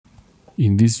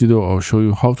In this video, I'll show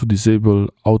you how to disable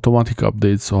automatic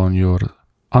updates on your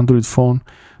Android phone.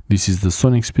 This is the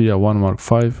Sony Xperia 1 Mark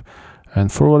V, and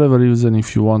for whatever reason,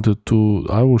 if you wanted to,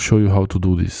 I will show you how to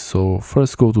do this. So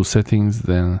first go to settings,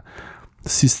 then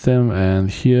system,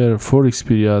 and here for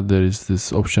Xperia there is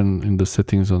this option in the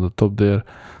settings on the top there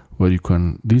where you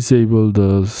can disable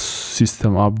the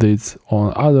system updates.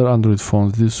 On other Android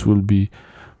phones this will be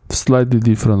slightly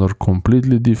different or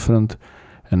completely different,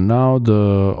 and now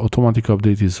the automatic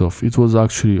update is off. It was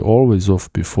actually always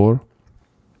off before.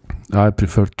 I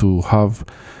prefer to have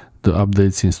the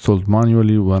updates installed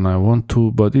manually when I want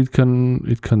to, but it can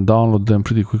download them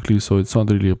pretty quickly, so it's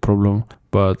not really a problem.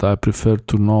 But I prefer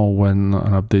to know when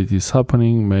an update is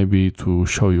happening, maybe to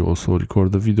show you, also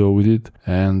record the video with it.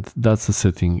 And that's the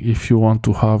setting. If you want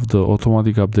to have the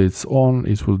automatic updates on,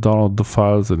 it will download the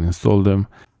files and install them.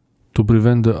 To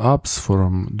prevent the apps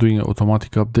from doing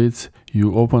automatic updates,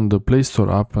 you open the Play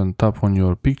Store app and tap on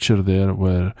your picture there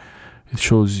where it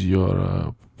shows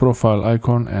your profile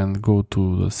icon, and go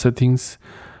to the settings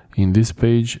in this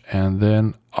page, and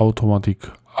then automatic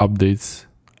updates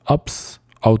apps,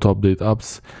 auto update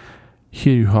apps.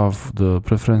 Here you have the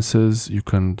preferences. You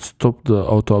can stop the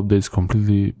auto updates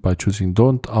completely by choosing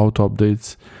don't auto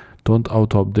update,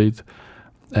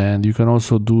 and you can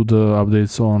also do the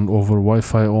updates on over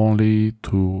Wi-Fi only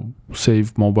to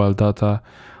save mobile data.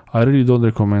 I really don't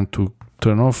recommend to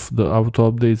turn off the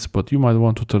auto updates, but you might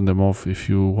want to turn them off if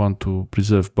you want to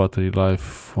preserve battery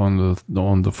life on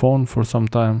the phone for some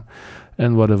time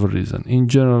and whatever reason. In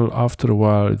general, after a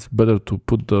while it's better to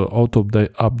put the auto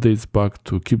updates back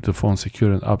to keep the phone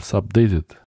secure and apps updated.